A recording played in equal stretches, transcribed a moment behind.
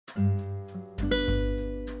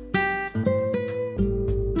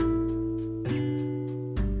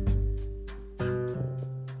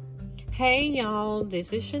Hey y'all,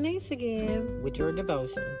 this is Shanice again with your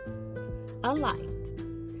devotion. A light.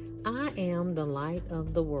 I am the light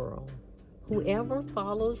of the world. Whoever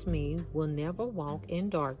follows me will never walk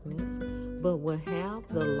in darkness, but will have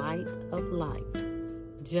the light of life.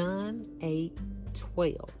 John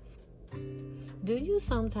 8:12. Do you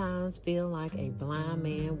sometimes feel like a blind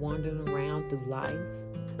man wandering around through life?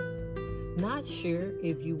 Not sure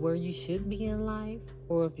if you're where you should be in life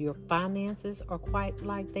or if your finances are quite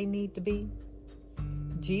like they need to be?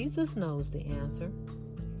 Jesus knows the answer.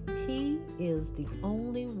 He is the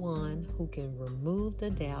only one who can remove the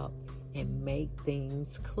doubt and make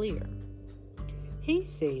things clear. He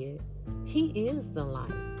said, He is the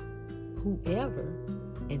light. Whoever,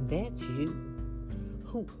 and that's you,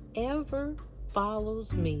 whoever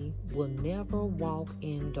follows me will never walk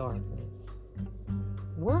in darkness.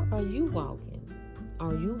 Where are you walking?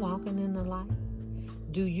 Are you walking in the light?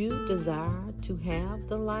 Do you desire to have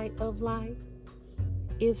the light of life?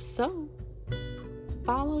 If so,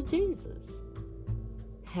 follow Jesus.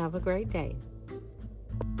 Have a great day.